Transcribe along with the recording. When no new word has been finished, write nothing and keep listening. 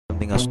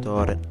Something I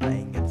started, I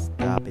ain't gonna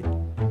stop it.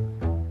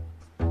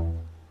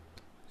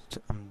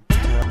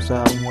 Sometimes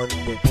I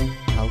wonder,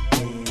 how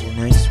can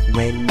I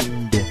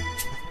surrender?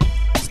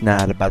 It's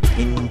not about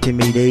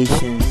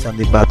intimidation,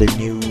 something about the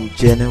new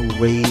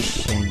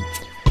generation.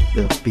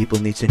 The people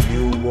needs a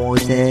new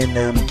voice, and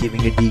I'm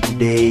giving a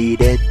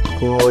degraded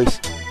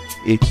voice.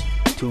 It's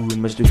too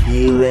much to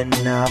heal, and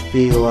I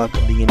feel like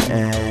I'm being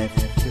aftermath.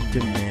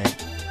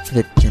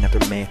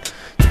 Aftermath.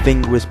 The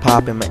finger is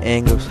popping, my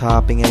anger's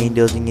hopping, I ain't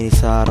dodging any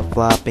side of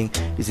flopping.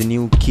 He's a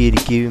new kid,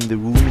 you give him the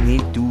room, and he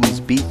do his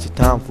beats, the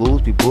time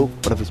flows, be broke.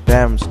 But if his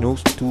parents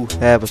knows to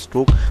have a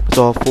stroke, but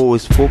all for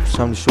his folks,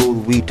 time to show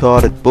the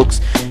retarded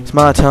books. It's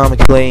my time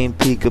to playing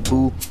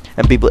peekaboo,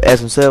 and people ask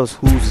themselves,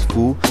 who's this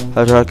fool?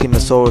 I try to keep my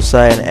soul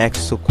aside and act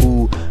so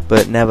cool,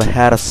 but never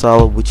had a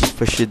solo, which is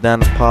fresher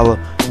than Apollo.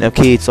 Now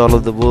kids all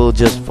over the world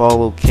just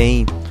follow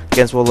Kane.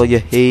 Can't swallow your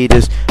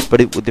haters,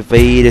 but it would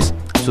evade us.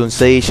 I'm so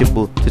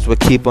insatiable, that's why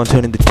I keep on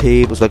turning the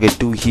tables like I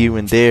do here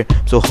and there.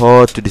 I'm so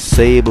hard to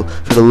disable,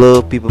 should I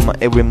love people my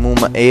every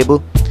move I'm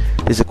able?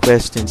 There's a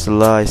question, it's a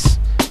lies.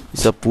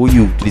 It's up for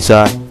you to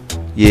decide.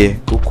 Yeah,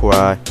 go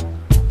cry.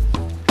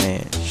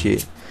 Man,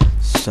 shit.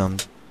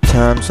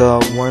 Sometimes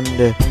I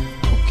wonder,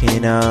 how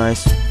can I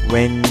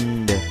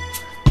surrender?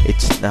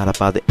 It's not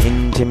about the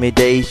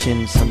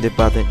intimidation, something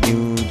about the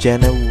new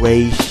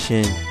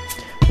generation.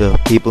 The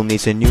people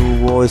needs a new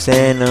voice,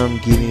 and I'm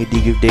giving a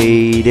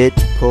degraded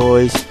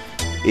voice.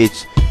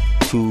 It's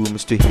too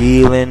much to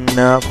heal, and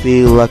I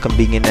feel like I'm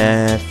being an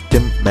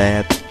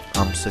aftermath.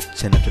 I'm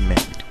such an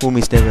aftermath.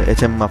 Homies never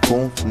attend my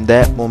phone. From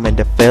that moment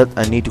I felt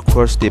I need to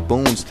crush their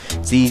bones.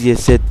 It's easier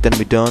said than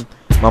be done.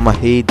 Mama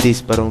hate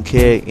this, but I don't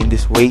care. In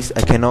this race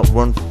I cannot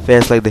run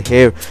fast like the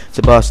hare. It's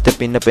about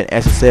stepping up and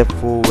ask yourself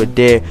for a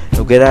dare.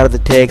 Now get out of the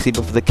taxi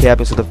before the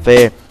captains of the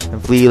fair,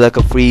 and flee like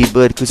a free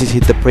bird, cause it's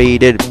hit the prey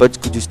dead. But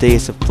could you stay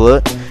as a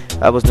flood?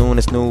 I was known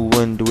as no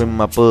one during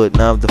my birth.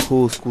 Now the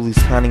whole school is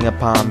counting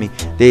upon me.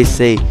 They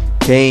say,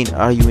 Kane,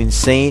 are you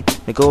insane?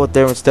 Now go out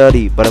there and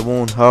study, but I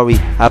won't hurry.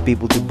 How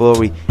people to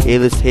bury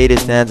A-list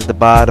haters stands at the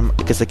bottom.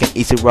 I guess I can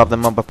easily rob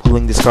them up by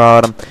pulling this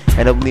card.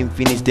 And I won't even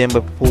finish them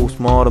by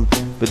postmortem.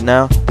 But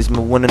now, this is my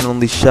one and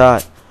only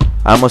shot.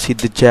 I must hit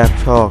the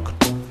jackpot.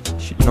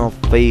 Should not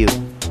fail.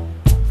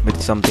 But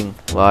something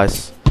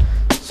lies.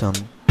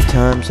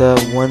 Sometimes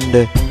I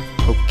wonder,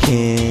 how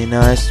can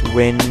I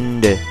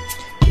surrender?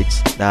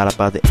 It's not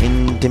about the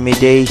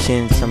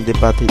intimidation, something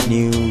about the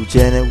new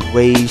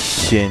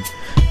generation.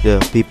 The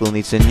people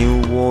needs a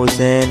new voice,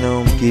 and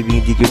I'm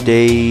giving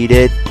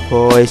degraded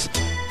voice.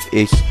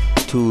 It's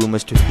too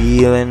much to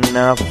heal, and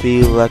I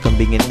feel like I'm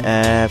being an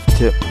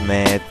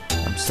aftermath.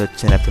 I'm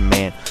such an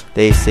aftermath.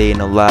 They say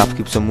no life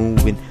keeps on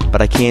moving,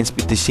 but I can't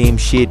spit the same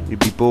shit, it'd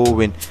be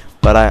boring.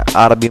 But I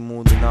oughta be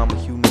more than I'm a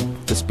human.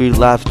 The spirit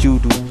life you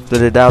do,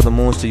 let it out the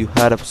monster you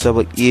had for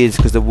several years.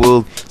 Cause the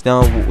world is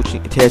now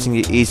watching, attaching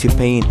your ease your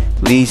pain.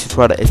 At least you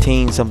try to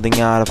attain something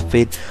out of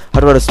it.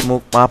 I'd rather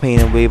smoke my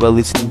pain away by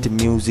listening to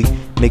music,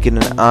 make it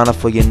an honor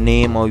for your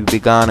name or you be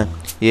gonna.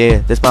 Yeah,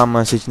 that's my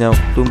message now.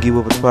 Don't give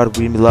up and try to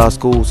read me lost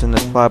goals, and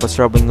that's why by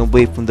struggling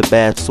away from the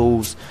bad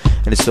souls.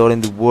 And it's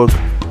starting to work,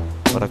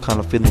 but I'm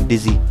kinda feeling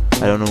dizzy.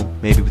 I don't know,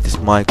 maybe with this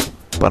mic,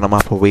 but I'm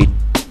operating.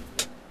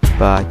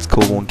 Bye, it's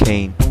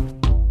ColdBonekane.